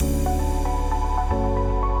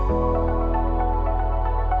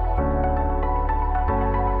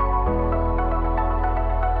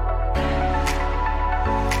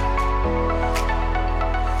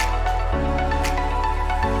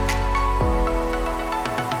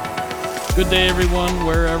Good day, everyone,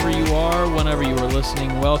 wherever you are, whenever you are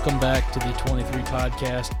listening. Welcome back to the 23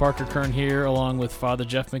 Podcast. Parker Kern here, along with Father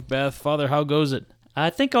Jeff Macbeth. Father, how goes it? I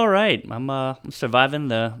think all right. I'm surviving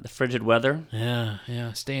the frigid weather.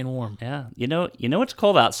 Yeah, staying warm. Yeah, you know it's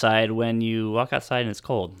cold outside when you walk outside and it's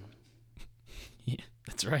cold. Yeah,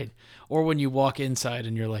 that's right. Or when you walk inside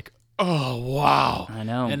and you're like, oh, wow. I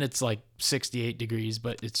know. And it's like 68 degrees,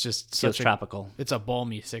 but it's just Feels tropical. It's a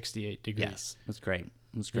balmy 68 degrees. Yes, it's great.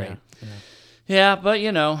 It's great. Yeah. Yeah, but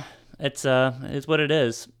it's what it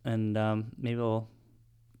is, and maybe we'll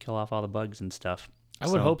kill off all the bugs and stuff. I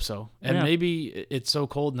would hope so. And yeah. maybe it's so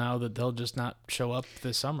cold now that they'll just not show up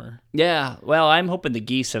this summer. Yeah, well, I'm hoping the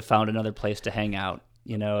geese have found another place to hang out.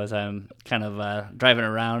 As I'm kind of driving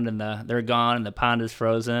around and they're gone and the pond is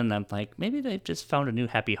frozen. I'm like, maybe they've just found a new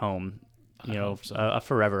happy home, a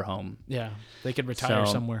forever home. Yeah, they could retire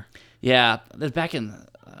somewhere. Yeah, back in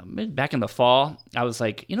the fall, I was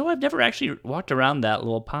like, I've never actually walked around that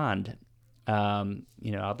little pond,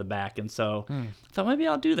 out the back, and so I thought maybe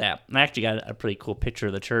I'll do that. And I actually got a pretty cool picture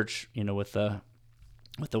of the church, with the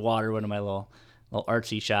water, one of my little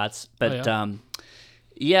artsy shots. But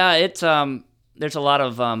it's there's a lot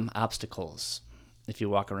of obstacles if you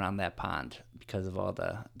walk around that pond because of all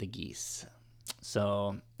the geese.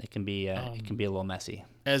 So it can be a little messy.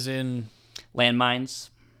 As in landmines.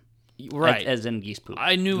 Right, as in geese poop.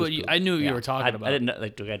 I knew what you were talking about. I didn't know.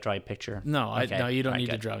 Like, do I draw a picture? No, okay. No, you don't need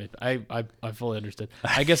to draw it. I fully understood.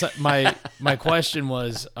 I guess my question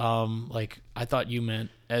was, I thought you meant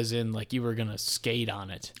as in like you were gonna skate on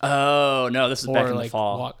it. Oh no, this is back in the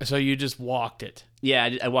fall. So you just walked it.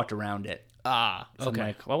 Yeah, I walked around it. Okay. So I'm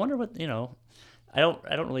like, well, I wonder what I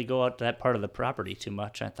don't really go out to that part of the property too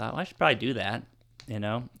much. I thought, well, I should probably do that.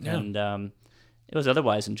 Yeah. And it was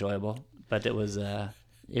otherwise enjoyable, but it was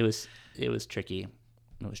tricky.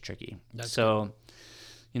 It was tricky. So,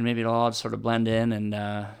 maybe it'll all just sort of blend in, and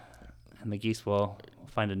the geese will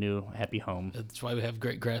find a new happy home. That's why we have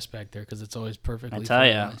great grass back there, because it's always perfectly.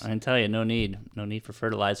 I tell you, no need for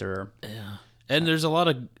fertilizer. Yeah, and there's a lot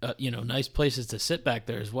of nice places to sit back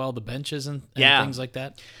there as well. The benches and things like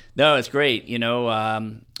that. No, it's great. We had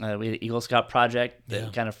an Eagle Scout project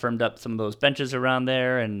that kind of firmed up some of those benches around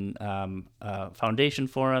there, and foundation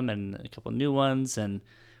for them, and a couple new ones, and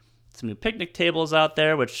some new picnic tables out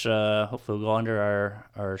there, which hopefully will go under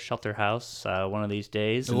our shelter house one of these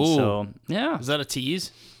days. And ooh. So, yeah. Is that a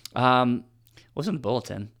tease? Was in the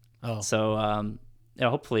bulletin. Oh. So,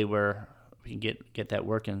 hopefully we can get that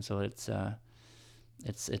working so it's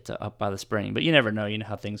up by the spring. But you never know. You know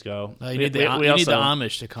how things go. You need the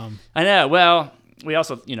Amish to come. I know. Well, we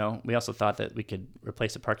also thought that we could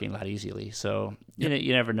replace the parking lot easily. So,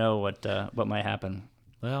 you never know what might happen.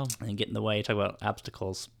 Well, and get in the way. Talk about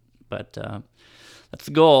obstacles. But that's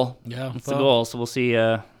the goal. Yeah, that's the goal. So we'll see.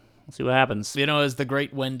 We'll see what happens. As the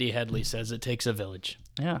great Wendy Headley says, it takes a village.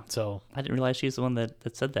 Yeah. So I didn't realize she's the one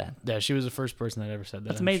that said that. Yeah, she was the first person that ever said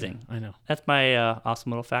that. That's amazing. Sure. I know. That's my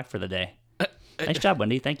awesome little fact for the day. Nice job,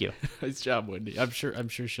 Wendy. Thank you. Nice job, Wendy. I'm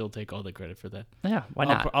sure she'll take all the credit for that. Yeah, why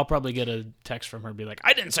not? I'll probably get a text from her, be like,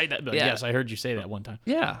 I didn't say that, but yes, I heard you say that one time.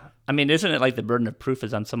 Yeah. I mean, isn't it like the burden of proof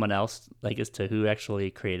is on someone else, like as to who actually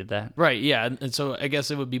created that? Right. Yeah. And so I guess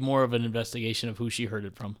it would be more of an investigation of who she heard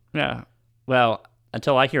it from. Yeah. Well,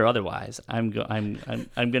 until I hear otherwise, I'm going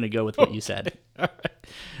to go with what you said. All right.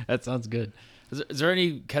 That sounds good. Is there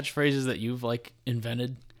any catchphrases that you've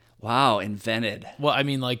invented? Wow, invented. Well, I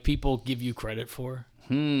mean, people give you credit for.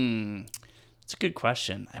 That's a good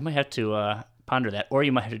question. I might have to ponder that, or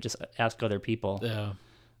you might have to just ask other people. Yeah.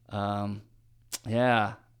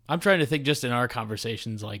 Yeah. I'm trying to think just in our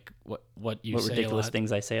conversations, what you say. What ridiculous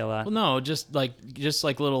things I say a lot. Well, no, just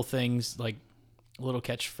little things, little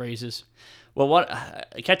catchphrases. Well,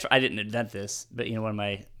 I didn't invent this, but one of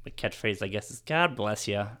my catchphrases, I guess, is "God bless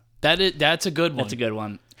you." That's a good one. That's a good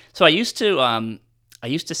one. So I used to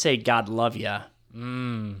say "God love you."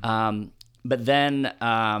 But then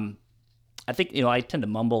I think I tend to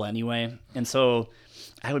mumble anyway, and so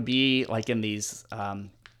I would be in these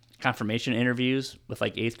confirmation interviews with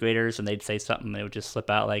 8th graders, and they'd say something, they would just slip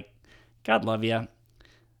out "God love you."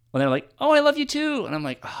 Well, they're like, "Oh, I love you too," and I'm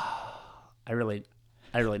like, "Oh, I really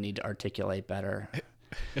need to articulate better."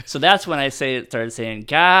 So that's when I started saying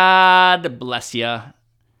 "God bless you,"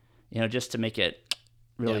 just to make it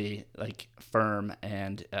really firm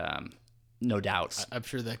and no doubts. I'm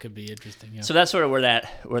sure that could be interesting. Yeah. So that's sort of where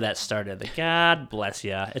that started. The God bless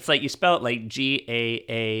you. It's you spell it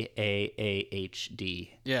GAAAAHD.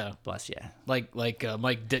 Yeah. Bless you. Like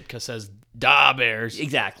Mike Ditka says, "Da Bears."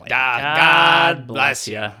 Exactly. God bless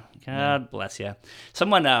you. God bless you.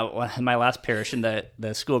 Someone in my last parish in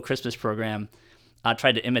the school Christmas program,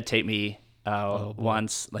 tried to imitate me boy.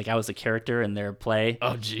 once. Like I was a character in their play.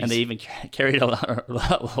 Oh, jeez. And they even carried a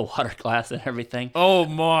water glass and everything. Oh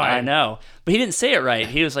my! I know, but he didn't say it right.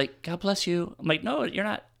 He was like, "God bless you." I'm like, "No, you're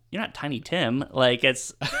not. You're not Tiny Tim." Like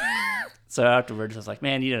it's. So afterwards, I was like,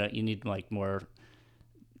 "Man, you need like more,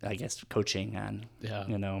 I guess, coaching on." Yeah.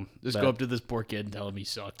 Just go up to this poor kid and tell him he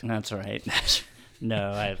sucked. That's all right.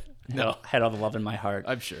 No, I had all the love in my heart.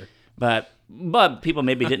 I'm sure. But people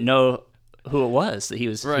maybe didn't know who it was that he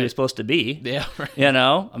was supposed to be. Yeah. Right.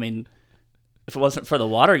 I mean, if it wasn't for the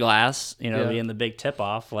water glass, Yeah. being the big tip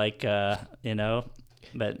off, but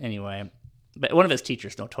anyway, but one of his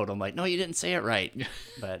teachers told him like, no, you didn't say it right,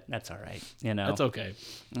 but that's all right. That's okay.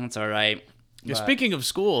 That's all right. Yeah, speaking of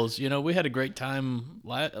schools, we had a great time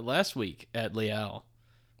last week at Leal.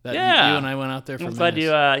 You and I went out there for I'm glad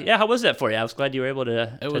Mass. how was that for you? I was glad you were able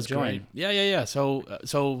to join. Great. Yeah.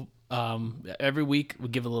 So every week we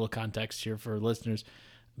give a little context here for listeners.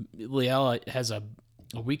 Leal has a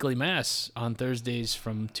weekly Mass on Thursdays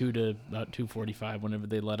from 2 to about 2:45 whenever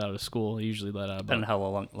they let out of school. They usually let out about... Depending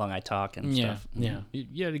on how long I talk and stuff. Yeah.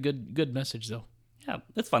 You had a good message, though. Yeah,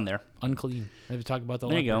 it's fun there. Unclean. Maybe talk about the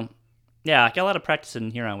There you leper. go. Yeah, I got a lot of practice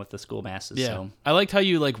in Huron with the school masses. Yeah. So. I liked how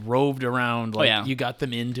you roved around. yeah. You got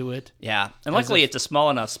them into it. Yeah, and luckily it's a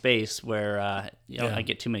small enough space where I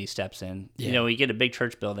get too many steps in. Yeah. You get a big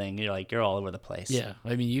church building, you're all over the place. Yeah,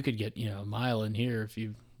 I mean you could get a mile in here if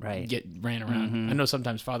you ran around. Mm-hmm. I know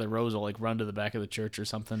sometimes Father Rose will run to the back of the church or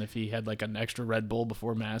something if he had an extra Red Bull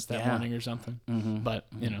before Mass that morning or something. Mm-hmm. But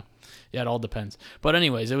it all depends. But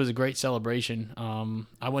anyways, it was a great celebration.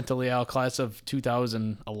 I went to Leal class of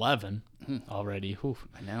 2011 already. Whew.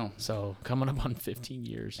 I know. So coming up on 15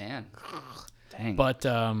 years. Man, dang. But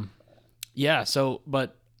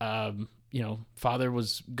Father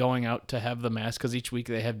was going out to have the Mass because each week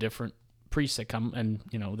they have different priests that come, and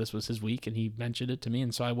this was his week, and he mentioned it to me,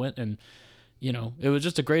 and so I went, and it was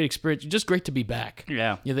just a great experience, just great to be back.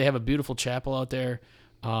 Yeah. They have a beautiful chapel out there.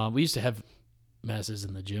 We used to have Masses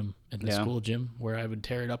in the gym, in the school gym, where I would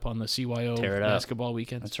tear it up on the CYO basketball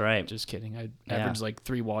weekends. That's right. Just kidding. I averaged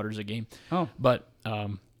 3 waters a game. Oh, but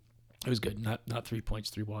it was good. Not 3 points,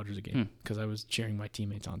 3 waters a game, because I was cheering my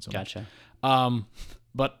teammates on so much. Gotcha.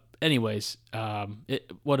 But anyways,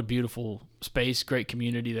 what a beautiful space, great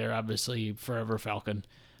community there. Obviously, Forever Falcon.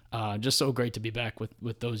 Just so great to be back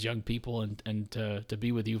with those young people, and to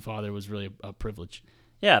be with you, Father, was really a privilege.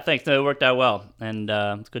 Yeah, thanks. No, it worked out well, and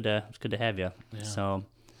it's good to have you. Yeah. So,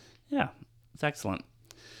 yeah, it's excellent.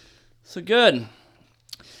 So good.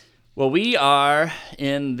 Well, we are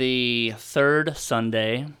in the 3rd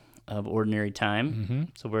Sunday of Ordinary Time, Mm-hmm.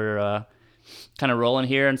 so we're kind of rolling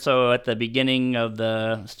here, and so at the beginning of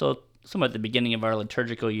somewhat at the beginning of our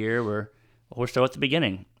liturgical year, we're still at the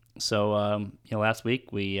beginning. So, last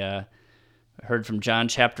week we heard from John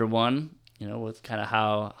chapter 1. With kind of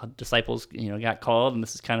how disciples, got called, and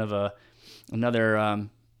this is kind of another,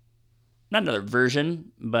 not another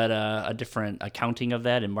version, but a different accounting of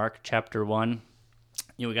that in Mark chapter 1.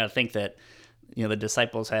 We got to think that, the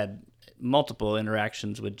disciples had multiple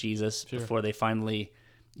interactions with Jesus before they finally,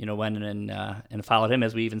 went and followed him,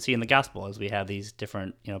 as we even see in the gospel, as we have these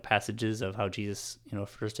different, passages of how Jesus,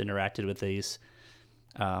 first interacted with these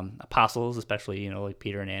apostles, especially, like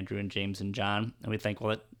Peter and Andrew and James and John, and we think,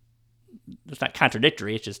 well, it's not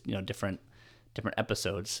contradictory. It's just different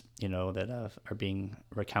episodes that are being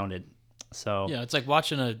recounted. So yeah, it's like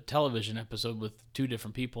watching a television episode with 2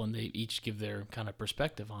 different people, and they each give their kind of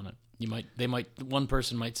perspective on it. One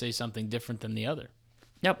person might say something different than the other.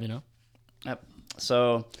 Yep. Yep.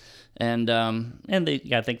 So, and they,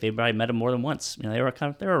 I think they probably met him more than once. They were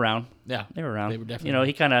around. Yeah, they were around. They were definitely.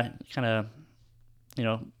 He kind of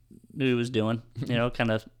knew what he was doing.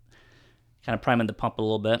 Kind of priming the pump a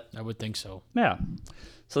little bit. I would think so. Yeah.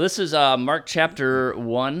 So this is Mark chapter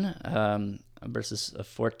 1, verses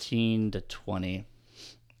 14 to 20.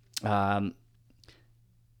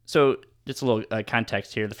 So just a little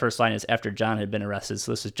context here. The first line is after John had been arrested.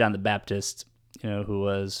 So this is John the Baptist, who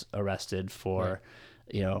was arrested for,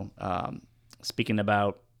 speaking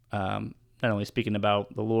about, not only speaking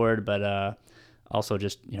about the Lord, but also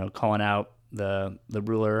just, calling out the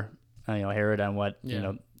ruler, Herod, on what,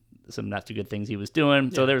 some not too good things he was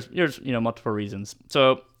doing. So there's multiple reasons.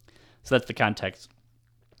 So that's the context.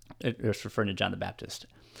 It's referring to John the Baptist.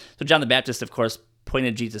 So John the Baptist, of course,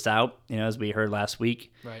 pointed Jesus out, as we heard last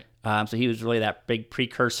week. Right. So he was really that big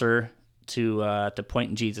precursor to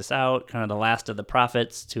pointing Jesus out, kind of the last of the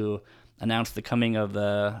prophets to announce the coming of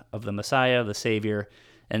the Messiah, the Savior.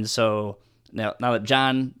 And so now that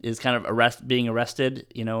John is kind of being arrested,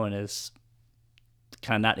 and is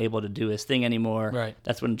kind of not able to do his thing anymore. Right.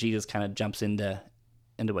 That's when Jesus kind of jumps into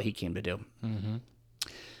into what he came to do.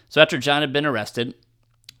 So after John had been arrested,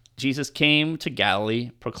 Jesus came to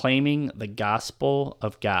Galilee proclaiming the gospel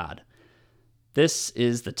of God. This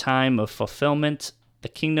is the time of fulfillment. The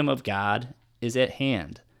kingdom of God is at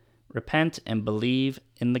hand. Repent and believe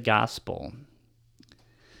in the gospel.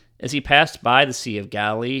 As he passed by the Sea of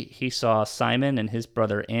Galilee, he saw Simon and his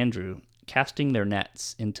brother Andrew casting their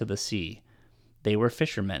nets into the sea. They were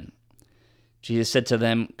fishermen. Jesus said to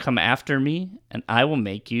them, "Come after me, and I will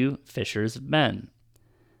make you fishers of men."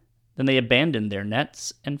 Then they abandoned their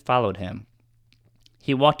nets and followed him.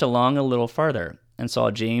 He walked along a little farther and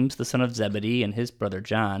saw James, the son of Zebedee, and his brother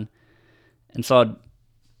John,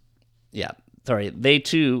 they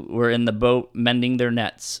too were in the boat mending their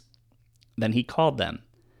nets. Then he called them.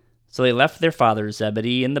 So they left their father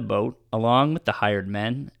Zebedee in the boat along with the hired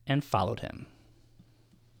men and followed him.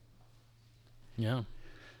 Yeah.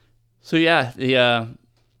 So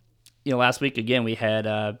last week again we had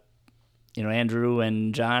Andrew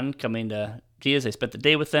and John coming to Jesus. They spent the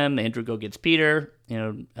day with them. Andrew gets Peter,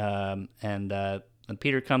 and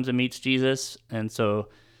Peter comes and meets Jesus, and so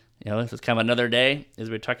this is kind of another day as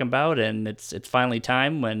we're talking about, and it's finally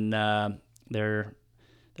time when they're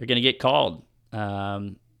going to get called, by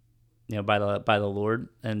the Lord,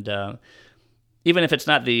 and even if it's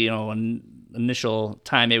not the initial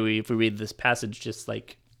time, maybe if we read this passage just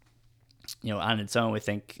like on its own, we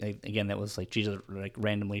think again that was like Jesus like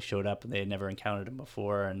randomly showed up and they had never encountered him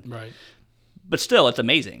before, and Right. But still, it's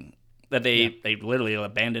amazing that they literally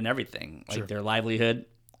abandoned everything, like their livelihood,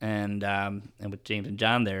 and with James and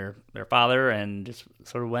John, their father, and just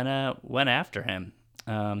sort of went after him.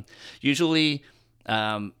 Usually,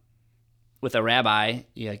 with a rabbi,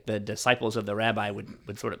 like the disciples of the rabbi would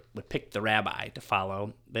pick the rabbi to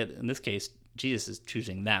follow, but in this case, Jesus is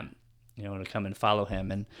choosing them, to come and follow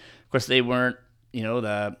him. And of course, they weren't,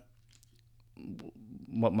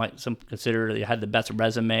 what might some consider they had the best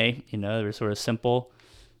resume. They were sort of simple,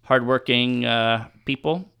 hardworking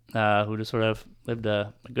people who just sort of lived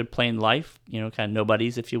a good plain life, kind of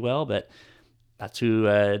nobodies, if you will. But that's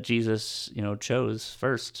who Jesus, chose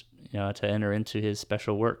first, to enter into his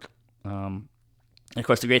special work. And of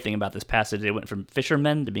course, the great thing about this passage, they went from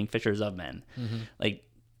fishermen to being fishers of men. Mm-hmm. Like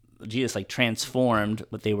Jesus, transformed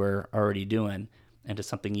what they were already doing into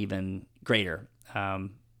something even greater,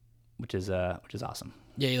 which is awesome.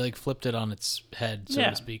 Yeah, he flipped it on its head, so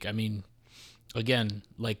to speak. I mean, again,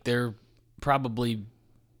 they're probably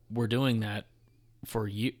were doing that for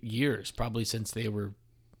years, probably since they were,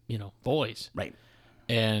 boys. Right.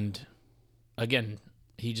 And again,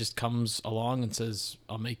 he just comes along and says,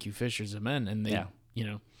 "I'll make you fishers of men," and they,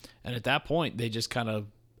 and at that point, they just kind of,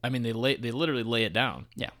 they literally lay it down.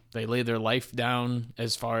 Yeah. They lay their life down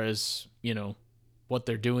as far as what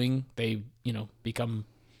they're doing. They become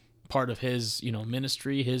part of his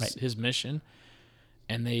ministry, his mission,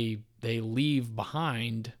 and they leave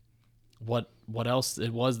behind what else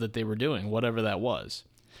it was that they were doing, whatever that was.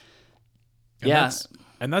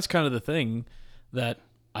 And that's kind of the thing that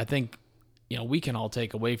I think we can all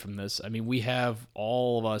take away from this. I mean,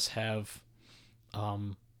 all of us have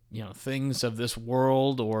things of this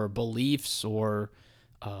world or beliefs or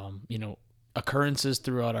occurrences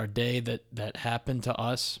throughout our day that happen to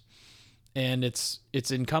us. And it's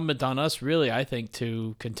incumbent on us, really, I think,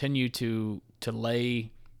 to continue to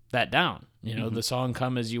lay that down. Mm-hmm. The song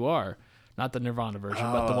 "Come As You Are," not the Nirvana version,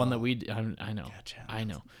 but the one that we. I know. Gotcha. I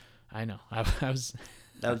know. I was.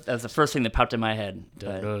 That was the first thing that popped in my head.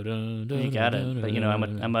 You got it. But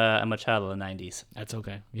I'm a child of the '90s. That's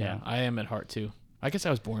okay. Yeah, I am at heart too. I guess I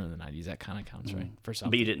was born in the '90s. That kind of counts, right? For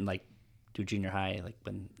something. But you didn't do junior high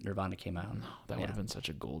when Nirvana came out. No, that would have been such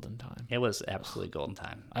a golden time. It was absolutely golden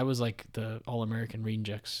time. I was the All-American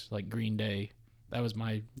Rejects, Green Day. That was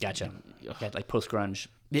my... Gotcha. Post-grunge.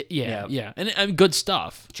 Yeah. And good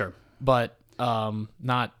stuff. Sure. But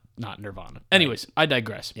not Nirvana. Anyways, I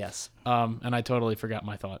digress. Yes. And I totally forgot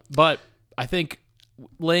my thought. But I think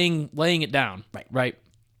laying it down, right?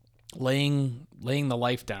 Laying the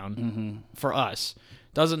life down for us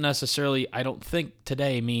doesn't necessarily, I don't think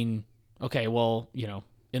today mean... Okay, well,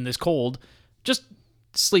 in this cold, just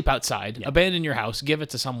sleep outside, abandon your house, give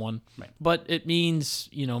it to someone. Right. But it means,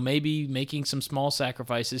 maybe making some small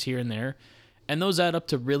sacrifices here and there, and those add up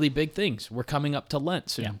to really big things. We're coming up to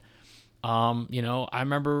Lent soon. Yeah. I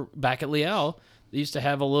remember back at Leal, they used to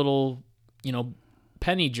have a little,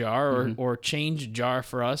 penny jar or change jar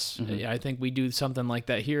for us. Mm-hmm. I think we do something like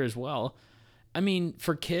that here as well. I mean,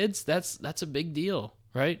 for kids, that's a big deal,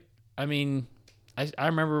 right? I mean... I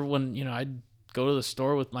remember when, I'd go to the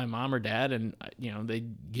store with my mom or dad and,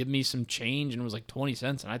 they'd give me some change and it was 20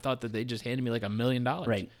 cents. And I thought that they just handed me $1 million.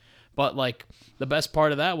 Right. But like the best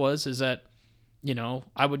part of that is that, you know,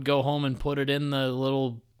 I would go home and put it in the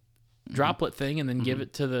little droplet thing and then give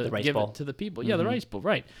it to the rice give bowl. it to the people. Yeah, the rice bowl,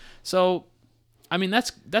 right. So I mean,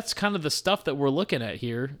 that's kind of the stuff that we're looking at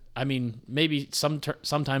here. I mean, maybe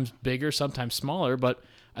sometimes bigger, sometimes smaller, but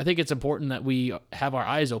I think it's important that we have our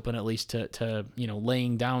eyes open at least to you know,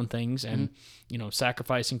 laying down things and you know,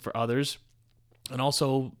 sacrificing for others, and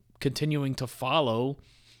also continuing to follow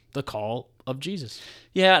the call of Jesus.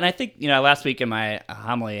 Yeah, and I think, you know, last week in my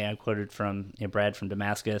homily, I quoted from, you know, Brad from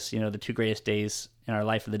Damascus, you know, the two greatest days in our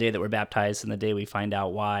life are the day that we're baptized and the day we find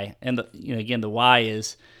out why. And, you know, again, the why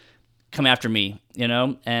is come after me, you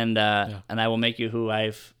know, and I will make you who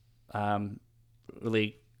I've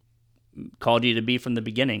really called you to be from the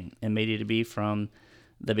beginning and made you to be from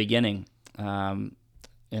the beginning. And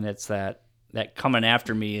it's that coming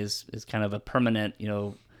after me is kind of a permanent, you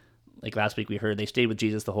know, like last week we heard they stayed with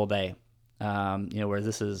Jesus the whole day. You know, where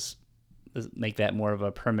this make that more of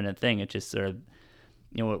a permanent thing. It's just sort of,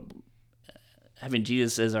 you know, having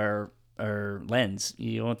Jesus as our lens,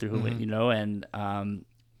 you know, through whom, you know, and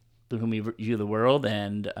through whom we view the world,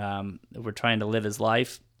 and we're trying to live his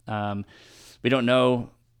life. We don't know,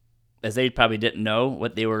 as they probably didn't know,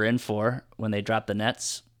 what they were in for when they dropped the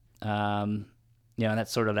nets. You know, and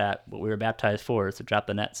that's sort of what we were baptized for, is to drop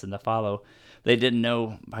the nets and to follow. They didn't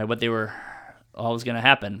know by what they were all was going to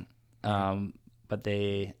happen, but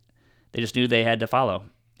they just knew they had to follow,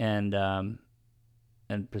 and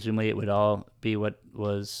presumably it would all be what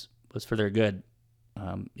was for their good,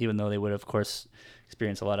 even though they would, of course,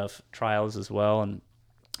 experience a lot of trials as well,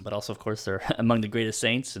 but also, of course, they're among the greatest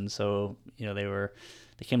saints, and so, you know, they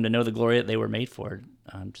came to know the glory that they were made for,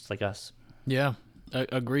 just like us. Yeah,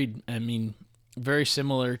 agreed. I mean, very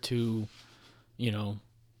similar to, you know,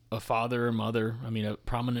 a father or mother. I mean, a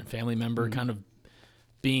prominent family member kind of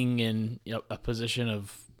being in, you know, a position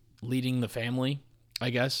of leading the family, I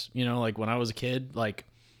guess. You know, like when I was a kid, like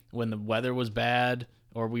when the weather was bad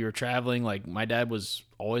or we were traveling, like my dad was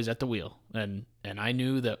always at the wheel, and I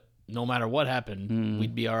knew that no matter what happened,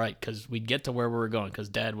 we'd be all right because we'd get to where we were going because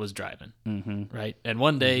Dad was driving, right? And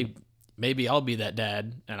one day, maybe I'll be that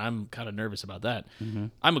dad, and I'm kind of nervous about that.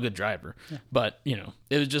 I'm a good driver, but, you know,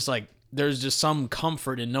 it was just like there's just some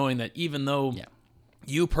comfort in knowing that even though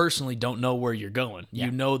you personally don't know where you're going,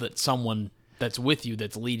 you know that someone that's with you,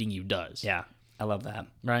 that's leading you, does. Yeah, I love that.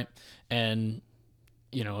 Right? And,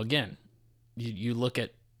 you know, again, you look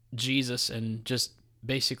at Jesus and just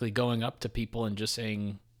basically going up to people and just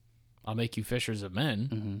saying, I'll make you fishers of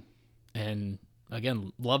men. And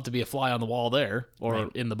again, love to be a fly on the wall there or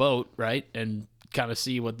in the boat, right? And kind of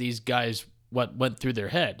see what these guys, what went through their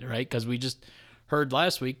head, right? Because we just heard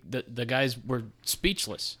last week that the guys were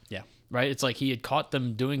speechless. Yeah. Right? It's like he had caught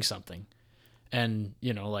them doing something. And,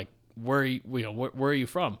 you know, like, where are you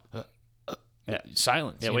from?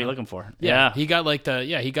 Silence. Yeah, what are you looking for? Yeah. He got like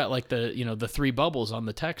the you know, the three bubbles on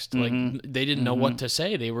the text. Like they didn't know what to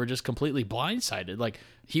say. They were just completely blindsided. Like,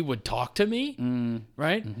 he would talk to me,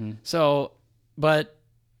 right? So, but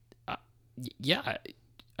yeah,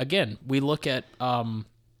 again, we look at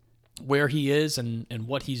where he is and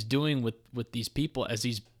what he's doing with these people as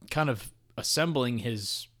he's kind of assembling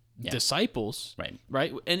his disciples,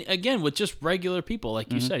 right? And again, with just regular people,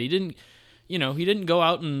 like you said, he didn't go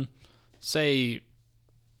out and say,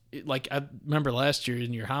 like, I remember last year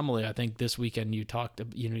in your homily, I think this weekend you talked,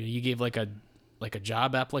 you know, you gave like a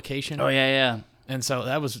job application. Oh yeah. And so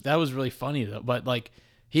that was really funny though. But like,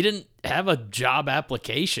 he didn't have a job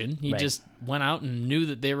application. He just went out and knew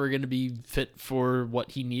that they were going to be fit for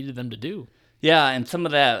what he needed them to do. Yeah, and some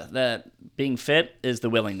of that being fit is the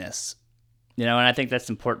willingness, you know, and I think that's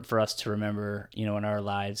important for us to remember, you know, in our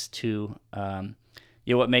lives too. You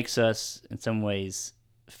know, what makes us in some ways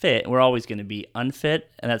fit, we're always going to be unfit,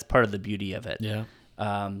 and that's part of the beauty of it. Yeah.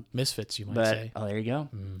 Misfits, you might say. Oh, there you go.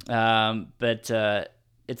 But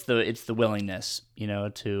it's the willingness, you know,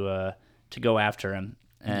 to go after him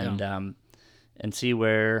and see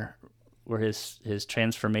where his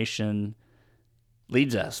transformation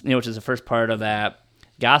leads us. You know, which is the first part of that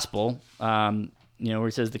gospel. You know, where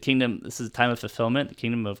he says the kingdom. This is a time of fulfillment. The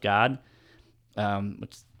kingdom of God,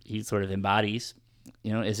 which he sort of embodies.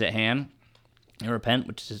 You know, is at hand. And repent,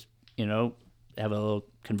 which is, you know, have a little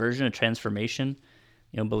conversion, a transformation.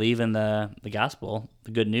 You know, believe in the gospel,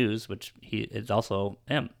 the good news, which is also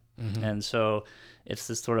him. And so it's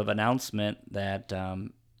this sort of announcement that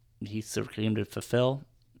he sort of came to fulfill,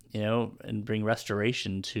 you know, and bring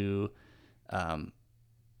restoration to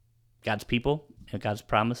God's people, you know, God's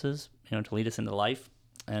promises, you know, to lead us into life.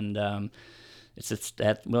 And it's just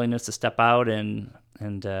that willingness to step out and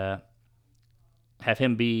have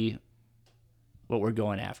him be what we're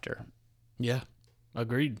going after. Yeah,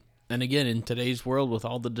 agreed. And again, in today's world, with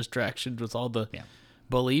all the distractions, with all the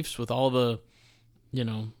beliefs, with all the,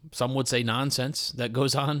 some would say nonsense that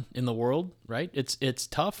goes on in the world, right? It's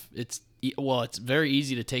tough. It's very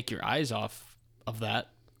easy to take your eyes off of that,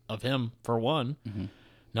 of him, for one. Mm-hmm.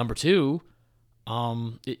 Number two,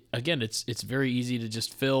 it's very easy to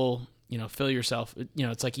just fill yourself.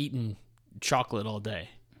 It's like eating chocolate all day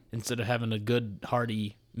instead of having a good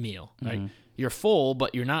hearty meal, right? Mm-hmm. You're full,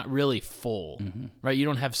 but you're not really full, mm-hmm. right? You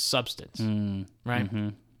don't have substance, right? Mm-hmm.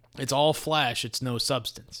 It's all flash. It's no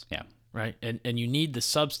substance. Yeah. Right. And you need the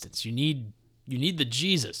substance. You need the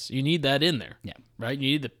Jesus. You need that in there. Yeah. Right.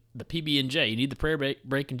 You need the PB&J. You need the prayer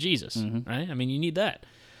break in Jesus. Mm-hmm. Right. I mean, you need that.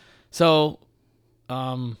 So,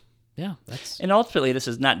 that's. And ultimately, this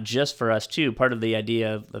is not just for us too. Part of the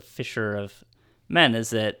idea of the fisher of men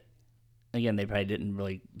is that, again, they probably didn't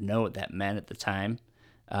really know what that meant at the time.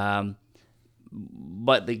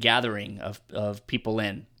 But the gathering of people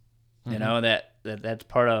in, mm-hmm. that's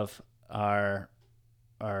part of our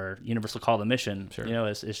universal call to mission. Sure.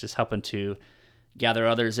 Is just helping to gather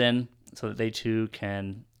others in so that they too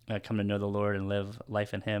can come to know the Lord and live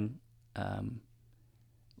life in Him,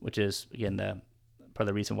 which is, again, part of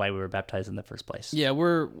the reason why we were baptized in the first place. Yeah,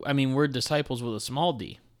 we're disciples with a small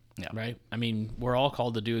d. Yeah. Right? I mean, we're all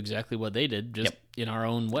called to do exactly what they did, just in our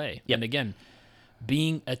own way. Yep. And again,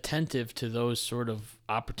 being attentive to those sort of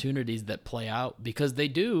opportunities that play out, because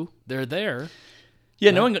they're there.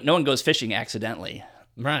 Yeah, no one goes fishing accidentally.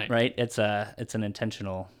 Right. It's an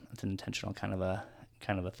intentional kind of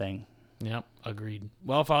a thing. Yep, agreed.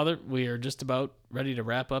 Well, Father, we are just about ready to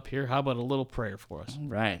wrap up here. How about a little prayer for us?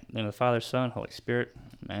 Right. In the name of the Father, Son, Holy Spirit.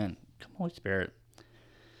 Man, come Holy Spirit.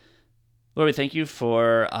 Lord, we thank you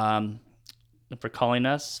for calling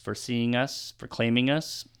us, for seeing us, for claiming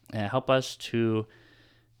us, and help us to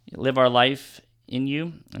live our life in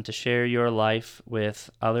you and to share your life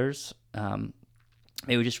with others.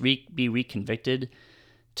 May we just be reconvicted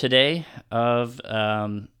today of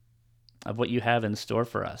what you have in store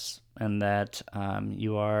for us, and that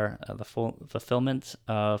you are the full fulfillment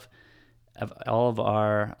of all of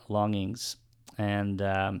our longings, and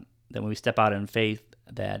that when we step out in faith,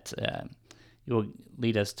 that you will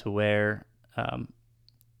lead us to where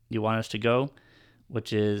you want us to go,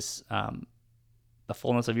 which is the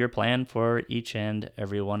fullness of your plan for each and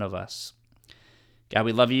every one of us. God,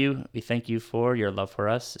 we love you. We thank you for your love for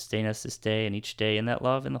us. Sustain us this day and each day in that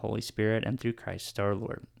love in the Holy Spirit and through Christ our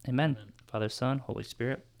Lord. Amen. Father, Son, Holy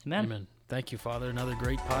Spirit. Amen. Amen. Thank you, Father. Another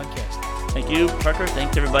great podcast. Thank you, Parker.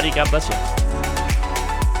 Thanks, everybody. God bless you.